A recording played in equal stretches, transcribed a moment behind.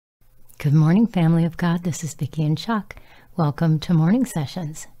Good morning, family of God. This is Vicki and Chuck. Welcome to Morning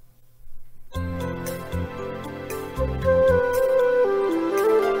Sessions.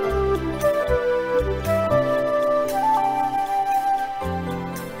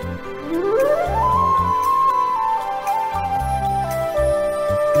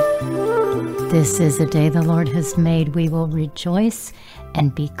 This is a day the Lord has made. We will rejoice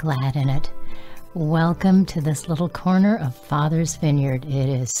and be glad in it. Welcome to this little corner of Father's Vineyard. It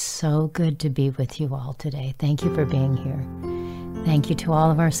is so good to be with you all today. Thank you for being here. Thank you to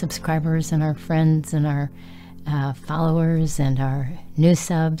all of our subscribers and our friends and our followers and our new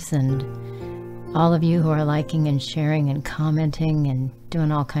subs and all of you who are liking and sharing and commenting and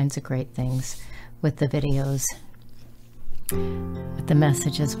doing all kinds of great things with the videos, with the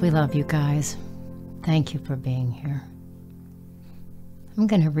messages. We love you guys. Thank you for being here. I'm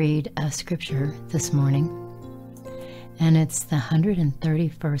going to read a scripture this morning, and it's the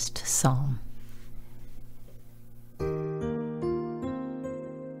 131st Psalm.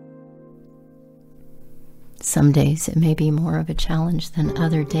 Some days it may be more of a challenge than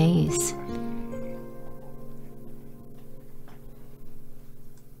other days.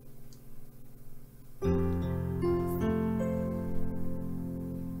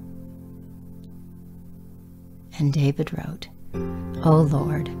 And David wrote, O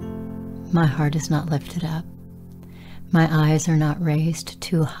Lord, my heart is not lifted up. My eyes are not raised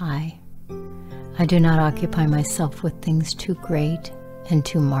too high. I do not occupy myself with things too great and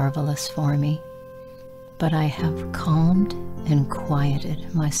too marvelous for me, but I have calmed and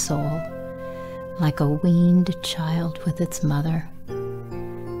quieted my soul like a weaned child with its mother.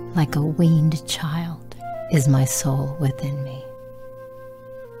 Like a weaned child is my soul within me.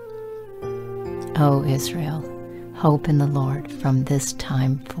 O Israel, hope in the Lord from this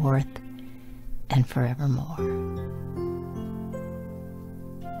time forth and forevermore.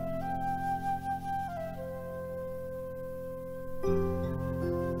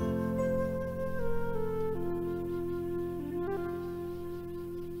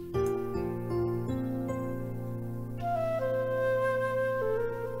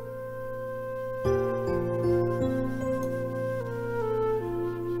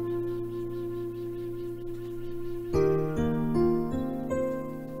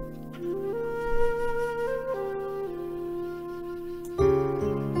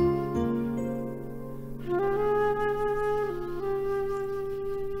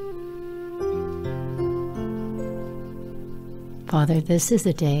 Father, this is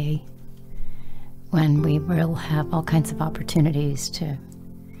a day when we will have all kinds of opportunities to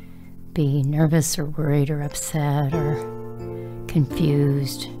be nervous or worried or upset or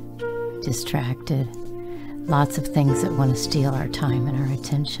confused, distracted. Lots of things that want to steal our time and our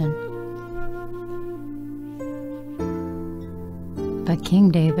attention. But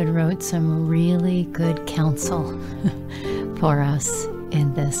King David wrote some really good counsel for us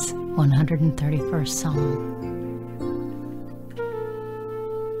in this 131st Psalm.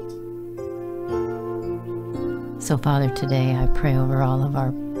 So, Father, today I pray over all of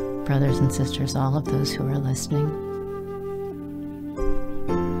our brothers and sisters, all of those who are listening.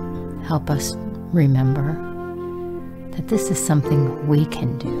 Help us remember that this is something we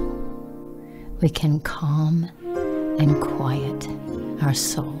can do. We can calm and quiet our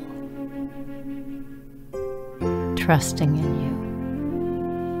soul, trusting in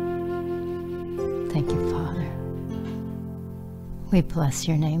you. Thank you, Father. We bless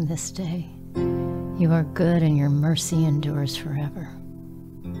your name this day. You are good and your mercy endures forever.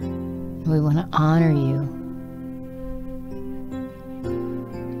 We want to honor you.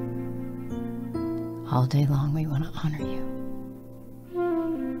 All day long we want to honor you.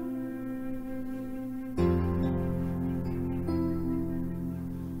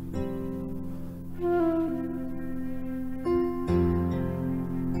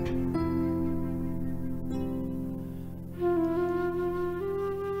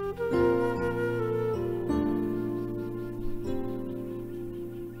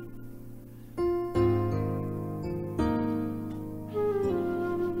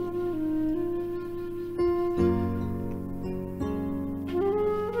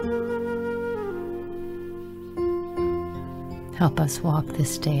 Help us walk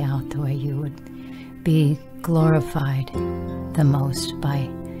this day out the way you would be glorified the most by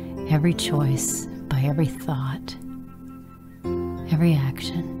every choice, by every thought, every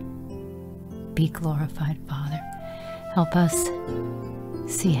action. Be glorified, Father. Help us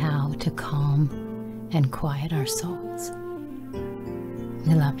see how to calm and quiet our souls.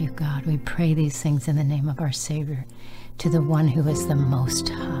 We love you, God. We pray these things in the name of our Savior, to the one who is the Most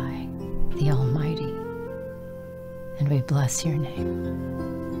High, the Almighty. And we bless your name.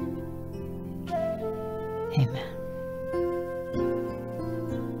 Amen.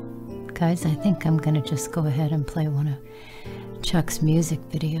 Guys, I think I'm going to just go ahead and play one of Chuck's music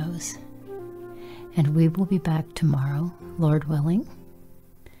videos. And we will be back tomorrow, Lord willing.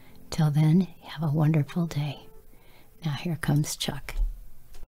 Till then, have a wonderful day. Now here comes Chuck.